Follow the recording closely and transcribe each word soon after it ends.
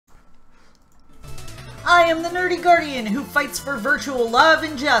I am the nerdy guardian who fights for virtual love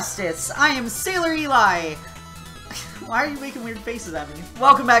and justice. I am Sailor Eli. Why are you making weird faces at me?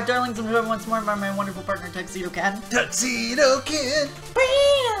 Welcome back, darlings. I'm joined once more by my wonderful partner, Tuxedo Ken. Tuxedo Kid!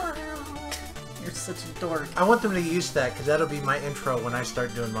 You're such a dork. I want them to use that, because that'll be my intro when I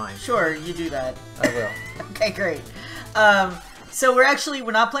start doing mine. Sure, you do that. I will. Okay, great. So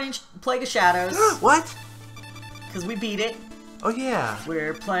we're not playing Plague of Shadows. What? Because we beat it. Oh, yeah.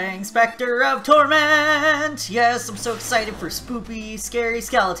 We're playing Specter of Torment! Yes, I'm so excited for spoopy, scary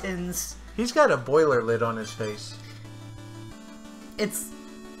skeletons. He's got a boiler lid on his face. It's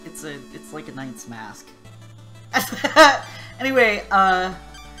like a knight's mask. Anyway,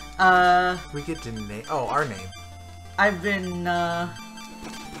 we get to name... Oh, our name. I've been,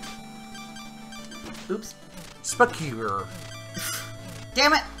 oops. Spoopier.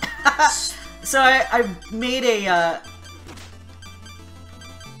 Damn it! So I made a,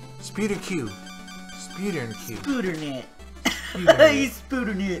 Sputer Q. Sputer and Q. Spooternet. Spooternet. He's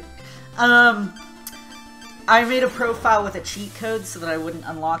Spooternet. I made a profile with a cheat code so that I wouldn't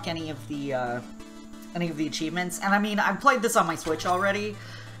unlock any of the achievements. And I mean, I've played this on my Switch already,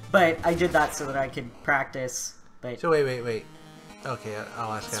 but I did that so that I could practice. But So wait. Okay,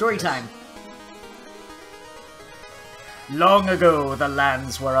 I'll ask. Story time. Long ago, the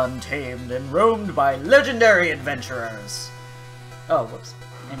lands were untamed and roamed by legendary adventurers. Oh, whoops.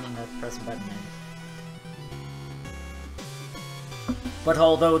 I mean to press a button. But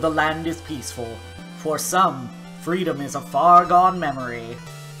although the land is peaceful, for some, freedom is a far-gone memory.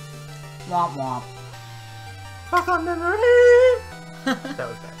 Womp womp. Far-gone memory! That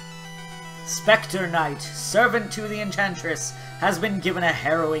was bad. Specter Knight, servant to the Enchantress, has been given a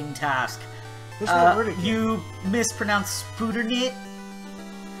harrowing task. You mispronounced Spooternet?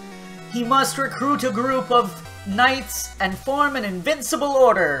 He must recruit a group of knights and form an invincible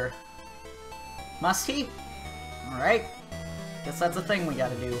order. Must he? Alright. Guess that's a thing we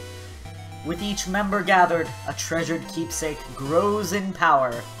gotta do. With each member gathered, a treasured keepsake grows in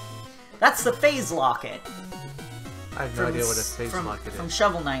power. That's the Phase Locket. I have no idea what a Phase Locket is. From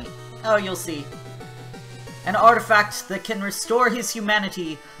Shovel Knight. Oh, you'll see. An artifact that can restore his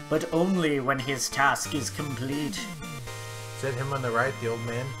humanity, but only when his task is complete. Is that him on the right, the old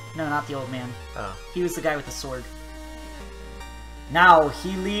man? No, not the old man. Oh. He was the guy with the sword. Now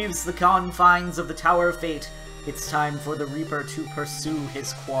he leaves the confines of the Tower of Fate. It's time for the Reaper to pursue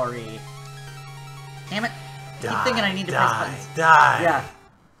his quarry. Damn it. I keep thinking I need to press buttons. Die! Yeah.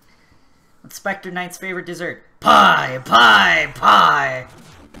 What's Specter Knight's favorite dessert? Pie! Pie! Pie!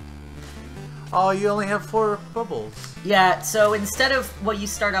 Oh, you only have 4 bubbles. Yeah, so instead of... Well, you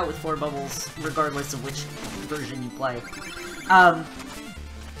start out with 4 bubbles, regardless of which version you play. What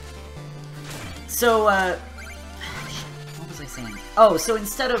was I saying? Oh, so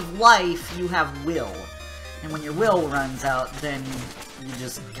instead of life, you have will. And when your will runs out, then you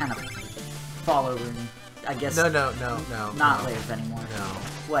just kind of fall over and, I guess... No. Not live anymore. No.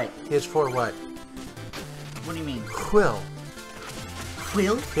 What? He has 4 what? What do you mean? Quill.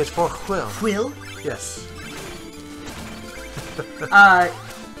 Quill? He has 4 quill. Quill? Yes.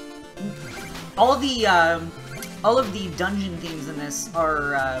 All of the dungeon themes in this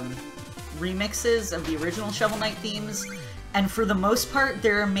are remixes of the original Shovel Knight themes, and for the most part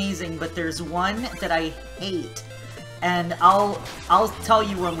they're amazing. But there's one that I hate, and I'll tell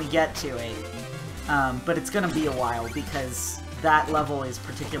you when we get to it. But it's gonna be a while because that level is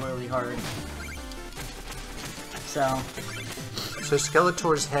particularly hard. So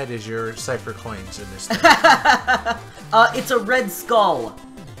Skeletor's head is your Cypher coins in this thing. it's a red skull.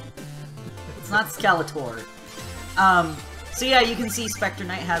 It's not Skeletor. So yeah, you can see Specter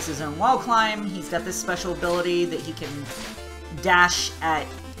Knight has his own wall climb. He's got this special ability that he can dash at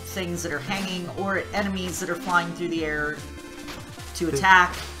things that are hanging or at enemies that are flying through the air to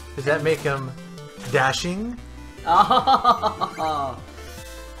attack. Does that make him dashing? Oh.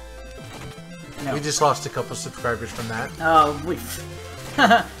 No. We just lost a couple subscribers from that. Oh,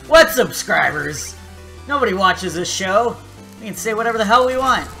 what subscribers? Nobody watches this show. We can say whatever the hell we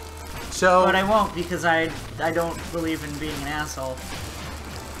want. So, But I won't because I don't believe in being an asshole.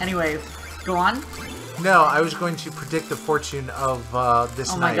 Anyway, go on. No, I was going to predict the fortune of this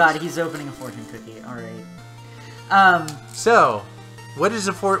night. Oh my god, he's opening a fortune cookie. Alright. So, what is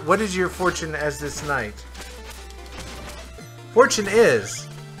your fortune as this night? Fortune is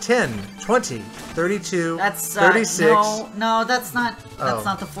 10, 20, 32, 36. No, that's not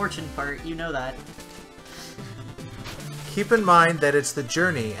the fortune part. You know that. Keep in mind that it's the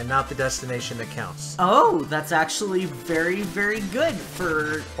journey and not the destination that counts. Oh, that's actually very, very good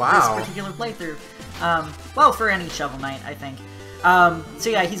for this particular playthrough. Well, for any Shovel Knight, I think. So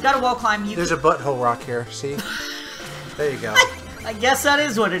yeah, he's got a wall climb. There's a butthole rock here. See? There you go. I guess that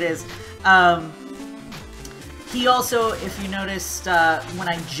is what it is. He also, if you noticed, when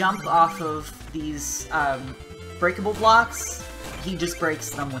I jump off of these breakable blocks, he just breaks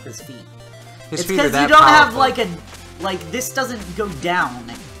them with his feet. His it's feet are because that you don't powerful. have like this doesn't go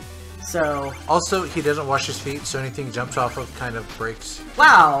down. So also, he doesn't wash his feet, so anything he jumps off of kind of breaks.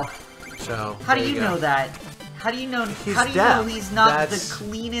 Wow. So how do you know that? How do you know? He's how do you deaf. know he's not the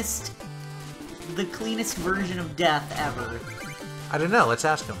cleanest version of death ever? I don't know. Let's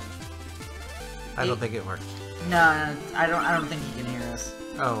ask him. I don't think it works. No, I don't think he can hear us.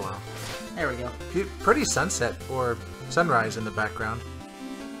 Oh well. There we go. Pretty sunset or sunrise in the background.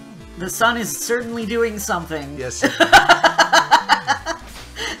 The sun is certainly doing something. Yes.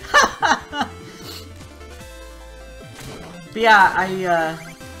 But yeah,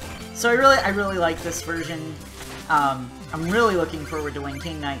 so I really like this version. I'm really looking forward to when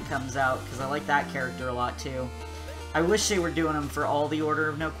King Knight comes out, because I like that character a lot too. I wish they were doing him for all the Order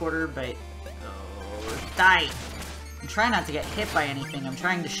of No Quarter, but... Oh, die! I'm trying not to get hit by anything. I'm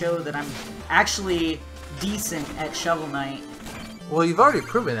trying to show that I'm actually decent at Shovel Knight. Well, you've already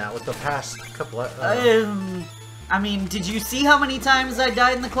proven that with the past couple of... I mean, did you see how many times I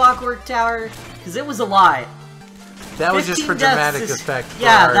died in the Clockwork Tower? Because it was a lot. That was just for dramatic effect.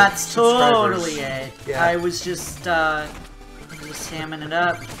 Yeah, that's totally it. Yeah. I was just hamming it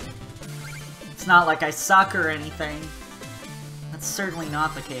up. It's not like I suck or anything. That's certainly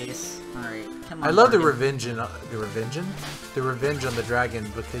not the case. Alright, come on. I love the revenge on the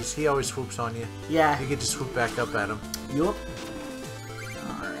dragon, because he always swoops on you. Yeah. You get to swoop back up at him. Yup.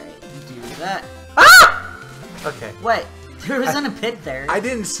 Alright, do that. Ah! Okay. What? There wasn't a pit there. I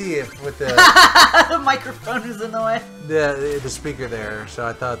didn't see it with the... The microphone was in the way. The speaker there, so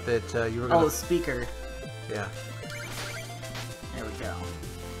I thought that you were gonna... Oh, the speaker. Yeah. There we go.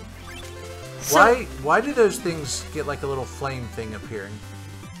 So, why do those things get like a little flame thing appearing?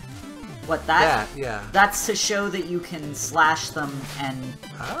 What, that? Yeah. That's to show that you can slash them and...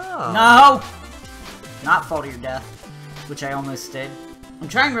 Oh. No! Not fall to your death, which I almost did. I'm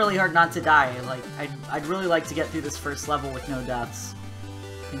trying really hard not to die. Like, I'd really like to get through this first level with no deaths.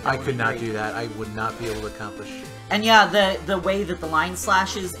 I could not do that. I would not be able to accomplish. And yeah, the way that the line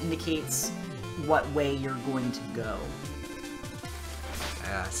slashes indicates what way you're going to go.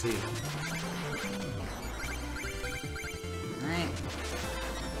 Yeah, I see. Alright.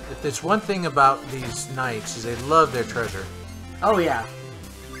 If there's one thing about these knights, is they love their treasure. Oh yeah.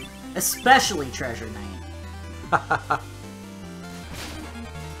 Especially Treasure Knight.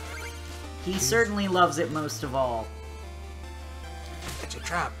 He certainly loves it most of all. It's a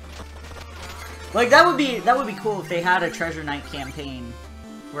trap. Like, that would be cool if they had a Treasure Knight campaign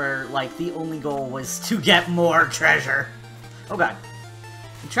where, like, the only goal was to get more treasure. Oh god.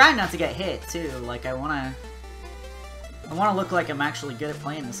 I'm trying not to get hit, too. Like, I wanna look like I'm actually good at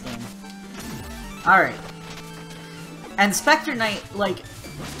playing this game. Alright. And Specter Knight, like,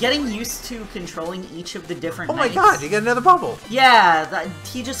 getting used to controlling each of the different knights. Oh my god, you get another bubble! Yeah,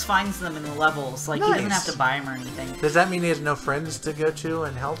 he just finds them in the levels. Like, nice. He doesn't have to buy them or anything. Does that mean he has no friends to go to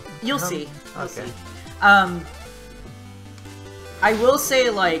and help? You'll see. You'll see. I will say,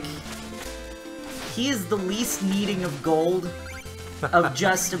 like, he is the least needing of gold of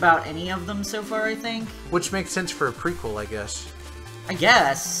just about any of them so far, I think. Which makes sense for a prequel, I guess. I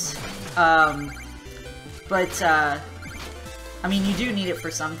guess. I mean, you do need it for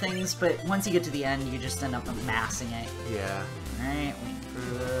some things, but once you get to the end, you just end up amassing it. Yeah. Alright, wait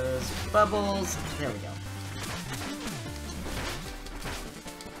for those bubbles. There we go.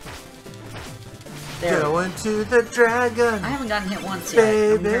 There. Going to the dragon. I haven't gotten hit once yet.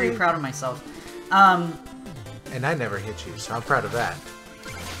 Baby. I'm very proud of myself. And I never hit you, so I'm proud of that.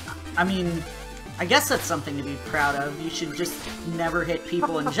 I mean, I guess that's something to be proud of. You should just never hit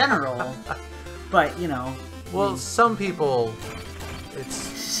people in general. But, you know. Well, some people,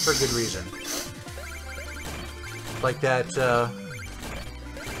 it's for good reason. Like that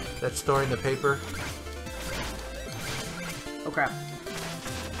story in the paper. Oh crap.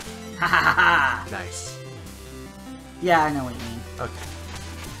 Ha ha ha ha! Nice. Yeah, I know what you mean. Okay.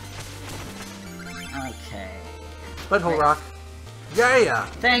 Okay. Butthole rock. Yeah!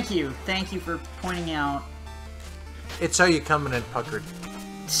 Thank you. Thank you for pointing out. It's how you come in and puckered.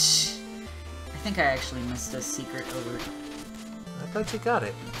 I think I actually missed a secret over... I thought you got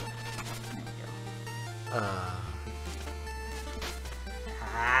it. There you go.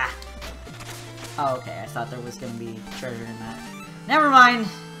 Ah. Oh, okay. I thought there was going to be treasure in that. Never mind.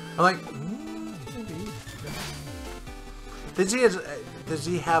 I'm like, maybe. Does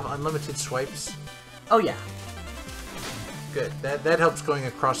he have unlimited swipes? Oh yeah. Good. That helps going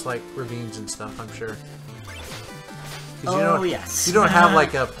across, like, ravines and stuff, I'm sure. Yes. You don't have,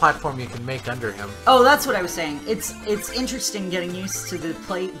 like, a platform you can make under him. Oh, that's what I was saying. It's interesting getting used to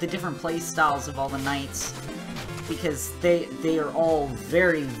the different play styles of all the knights. Because they are all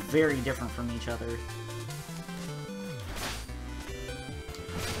very, very different from each other.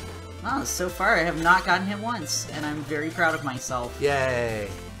 Oh, so far I have not gotten hit once, and I'm very proud of myself. Yay!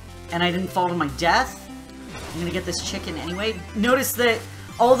 And I didn't fall to my death. I'm gonna get this chicken anyway. Notice that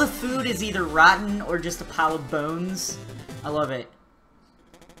all the food is either rotten or just a pile of bones. I love it.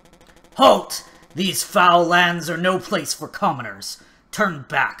 Halt! These foul lands are no place for commoners. Turn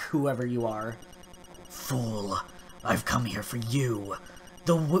back, whoever you are. Fool. I've come here for you.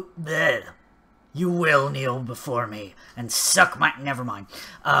 You will kneel before me and suck my... Never mind.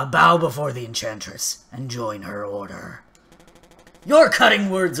 Bow before the Enchantress and join her order. Your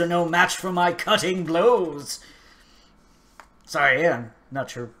cutting words are no match for my cutting blows. Sorry, I'm not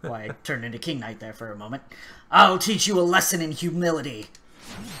sure why I turned into King Knight there for a moment. I'll teach you a lesson in humility.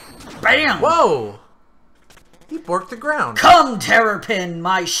 Bam! Whoa! He borked the ground. Come, Terrapin,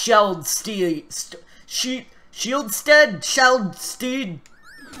 my shelled steed. Shelled steed.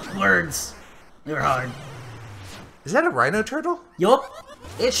 Words. They're hard. Is that a rhino turtle? Yup.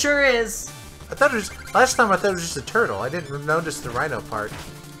 It sure is. I thought it was... Last time I thought it was just a turtle. I didn't notice the rhino part.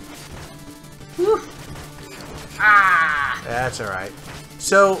 Whew. Ah! That's alright.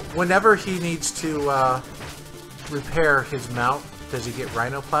 So, whenever he needs to repair his mount, does he get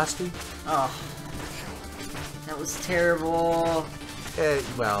rhinoplasty? Oh. That was terrible.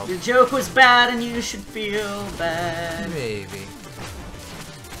 Well... Your joke was bad and you should feel bad. Maybe.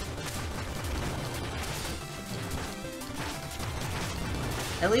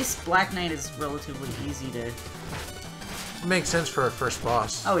 At least Black Knight is relatively easy to... Makes sense for a first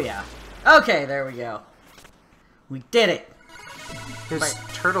boss. Oh yeah. Okay, there we go. We did it! His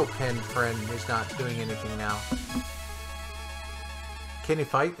turtle pin friend is not doing anything now. Can he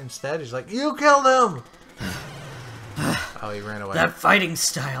fight instead? He's like, you killed him! Oh, he ran away. That fighting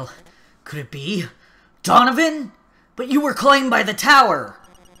style. Could it be? Donovan? But you were claimed by the tower!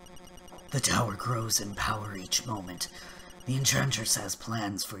 The tower grows in power each moment. The Enchantress has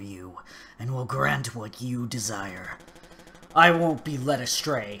plans for you, and will grant what you desire. I won't be led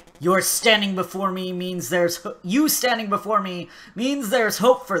astray. You standing before me means there's hope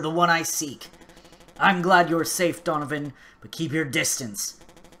for the one I seek. I'm glad you're safe, Donovan, but keep your distance.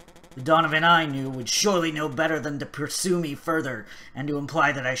 The Donovan I knew would surely know better than to pursue me further, and to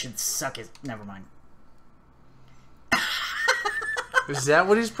imply that I should suck his... Never mind. Is that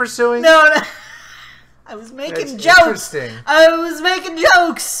what he's pursuing? No. I was making jokes. Interesting. I was making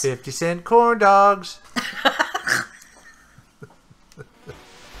jokes. 50-cent corn dogs.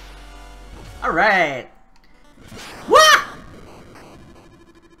 All right. Wah!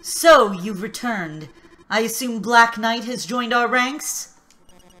 So you've returned. I assume Black Knight has joined our ranks?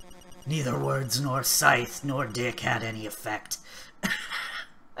 Neither words nor scythe nor dick had any effect.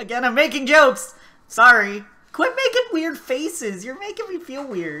 Again, I'm making jokes. Sorry. Quit making weird faces. You're making me feel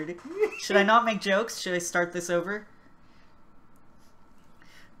weird. Should I not make jokes? Should I start this over?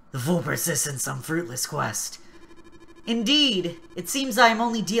 The fool persists in some fruitless quest. Indeed, it seems I am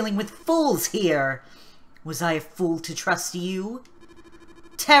only dealing with fools here. Was I a fool to trust you?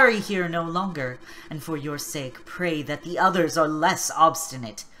 Tarry here no longer, and for your sake pray that the others are less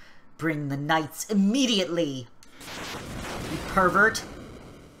obstinate. Bring the knights immediately. You pervert.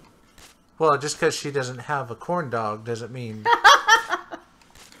 Well, just because she doesn't have a corn dog doesn't mean...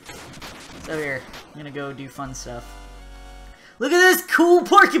 So here, I'm gonna go do fun stuff. Look at this cool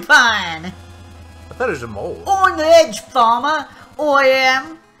porcupine! I thought it was a mole. On the edge, farmer! I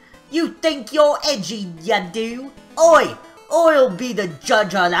am! You think you're edgy, ya do? I'll be the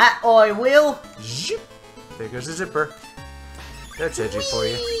judge of that, I will! Zip. There goes the zipper. That's edgy for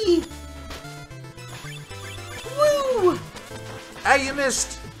you. Woo! Ah, you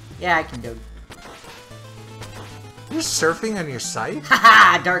missed! Yeah, I can go. You're surfing on your site?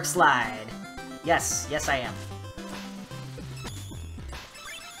 Haha, dark slide. Yes, I am.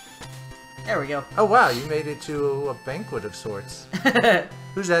 There we go. Oh wow, you made it to a banquet of sorts.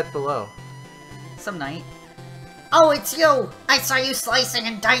 Who's that below? Some knight. Oh, it's you! I saw you slicing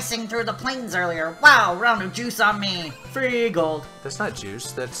and dicing through the plains earlier. Wow, round of juice on me. Free gold. That's not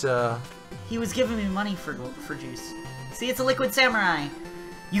juice, that's He was giving me money for juice. See, it's a liquid samurai.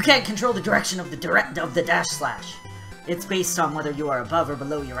 You can't control the direction of the dash slash. It's based on whether you are above or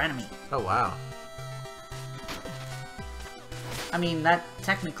below your enemy. Oh wow. I mean, that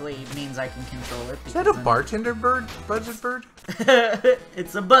technically means I can control it. Is that a bartender bird? Buzzard bird?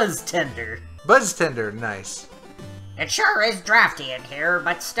 It's a buzz tender. Buzz tender, nice. It sure is drafty in here,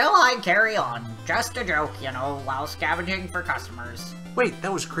 but still I carry on. Just a joke, you know, while scavenging for customers. Wait,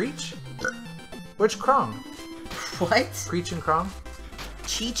 that was Creech? Which Krong? What? Creech and Krong?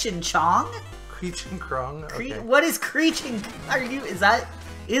 Cheech and Chong? Creech and Krong? Okay. What is Creech and...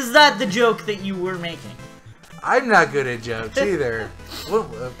 Is that the joke that you were making? I'm not good at jokes either.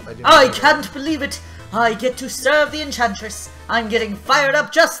 I can't believe it. I get to serve the Enchantress. I'm getting fired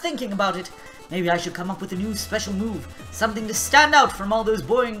up just thinking about it. Maybe I should come up with a new special move. Something to stand out from all those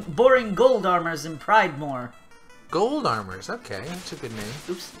boring gold armors in Pridemore. Gold armors? Okay, that's a good name.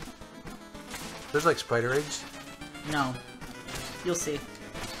 Oops. Those like spider eggs? No. You'll see.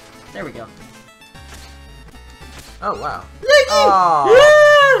 There we go. Oh, wow.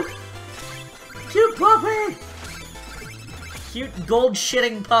 Lucky! Yeah! Cute puppy! Cute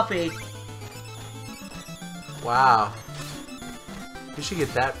gold-shitting puppy. Wow. You should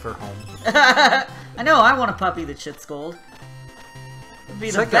get that for home. I know, I want a puppy that shits gold. It'd be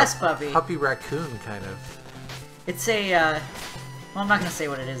the best puppy. Puppy raccoon, kind of. It's a, well, I'm not gonna say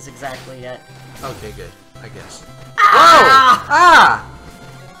what it is exactly yet. Okay, good. I guess. Ah!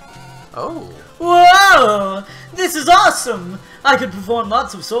 Whoa! Ah! Oh. Whoa! This is awesome! I could perform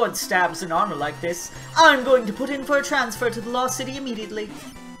lots of sword stabs in armor like this. I'm going to put in for a transfer to the Lost City immediately.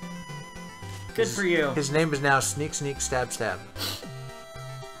 Good for you. His name is now Sneak Sneak Stab Stab.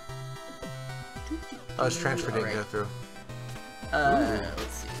 Oh, his transfer didn't go through.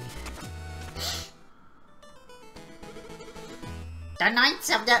 Let's see. The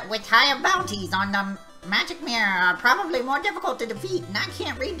Knights with higher bounties on the Magic Mirror are probably more difficult to defeat, and I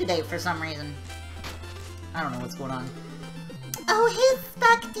can't read today for some reason. I don't know what's going on. Oh, hey,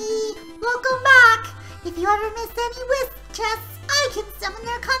 Specty! Welcome back! If you ever miss any wisp chests, I can summon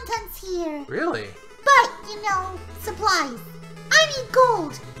their contents here. Really? But, you know, supplies. I need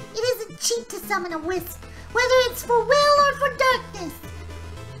gold. It isn't cheap to summon a wisp, whether it's for will or for darkness.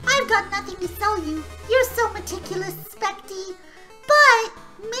 I've got nothing to sell you. You're so meticulous, Specty. But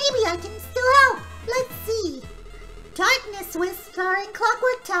maybe I can still help. Let's see. Darkness wisps are in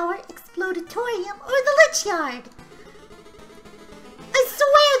Clockwork Tower, Explodatorium, or the Lich Yard. I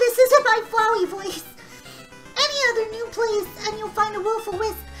swear this isn't my Flowey voice. Any other new place and you'll find a willful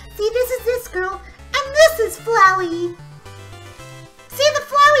wisp. See, this is this girl, and this is Flowey. See, the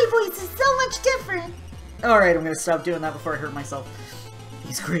Flowey voice is so much different. Alright, I'm gonna stop doing that before I hurt myself.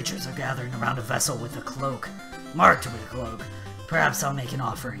 These creatures are gathering around a vessel with a cloak. Marked with a cloak. Perhaps I'll make an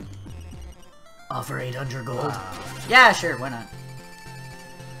offering. Offer 800 gold. Yeah, sure, why not?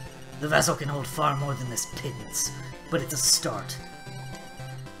 The vessel can hold far more than this pittance, but it's a start.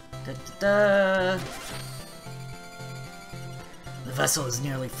 The vessel is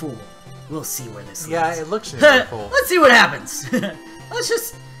nearly full. We'll see where this leads. Yeah, it looks nearly full. Let's see what happens. Let's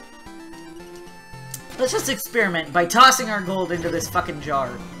just experiment by tossing our gold into this fucking jar.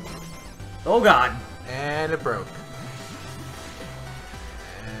 Oh god. And it broke.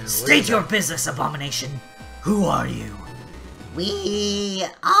 And State your business, Abomination. Who are you? We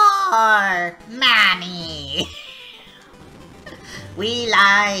are Manny. We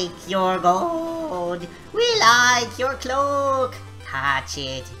like your gold. We like your cloak. Touch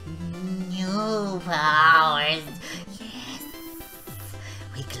it. New powers. Yes.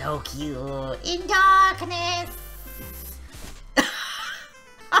 We cloak you in darkness.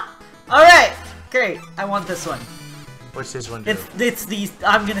 Alright, great. I want this one. What's this one do? It's the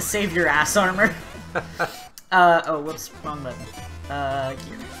I'm gonna save your ass armor. Oh, whoops, wrong button.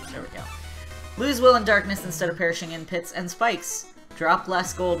 Here. There we go. Lose will in darkness instead of perishing in pits and spikes. Drop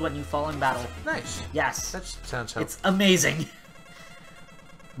less gold when you fall in battle. Nice. Yes. That sounds helpful. It's amazing.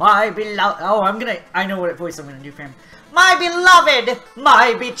 My beloved... Oh, I know what voice I'm gonna do for him. My beloved,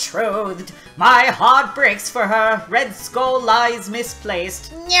 my betrothed, my heart breaks for her. Red Skull lies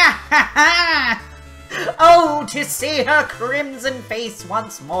misplaced. Oh, to see her crimson face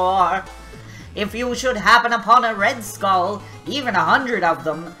once more. If you should happen upon a Red Skull, even 100 of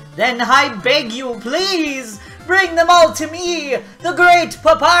them, then I beg you, please, bring them all to me, the Great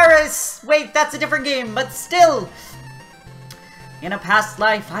Papyrus! Wait, that's a different game, but still. In a past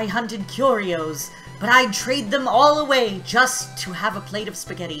life, I hunted curios, but I'd trade them all away just to have a plate of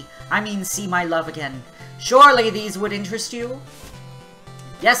spaghetti. I mean, see my love again. Surely these would interest you?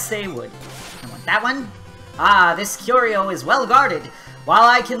 Yes, they would. I want that one. Ah, this curio is well guarded. While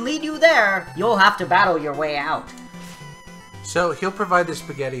I can lead you there, you'll have to battle your way out. So, he'll provide the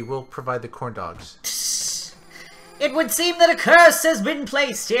spaghetti, we'll provide the corn dogs. It would seem that a curse has been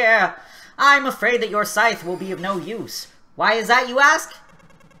placed here. I'm afraid that your scythe will be of no use. Why is that, you ask?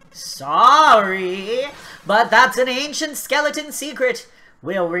 Sorry, but that's an ancient skeleton secret.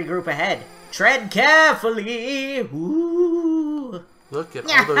 We'll regroup ahead. Tread carefully. Ooh. Look at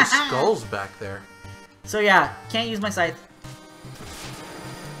all those skulls back there. So yeah, can't use my scythe.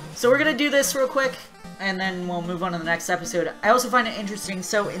 So we're gonna do this real quick, and then we'll move on to the next episode. I also find it interesting,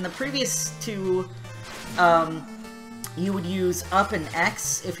 so in the previous two, you would use up and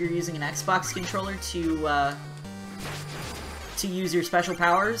X if you're using an Xbox controller to use your special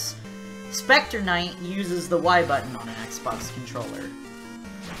powers. Specter Knight uses the Y button on an Xbox controller.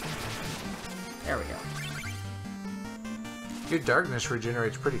 There we go. Your darkness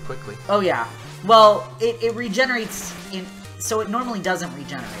regenerates pretty quickly. Oh yeah. Well, it regenerates in... So it normally doesn't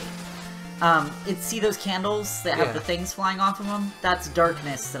regenerate. See those candles that have the things flying off of them? That's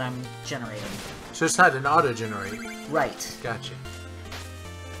darkness that I'm generating. So it's not an auto-generate? Right. Gotcha.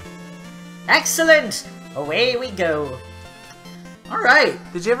 Excellent! Away we go. Alright.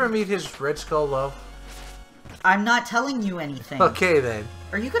 Did you ever meet his Red Skull love? I'm not telling you anything. Okay, then.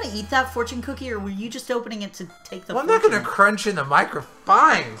 Are you going to eat that fortune cookie, or were you just opening it to take the I'm not going to crunch in the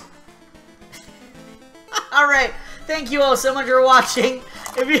microphone. Alright. Thank you all so much for watching.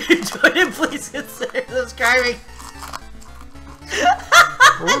 If you enjoyed it, please consider subscribing. I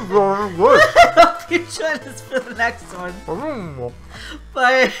hope you join us for the next one.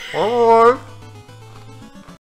 Bye.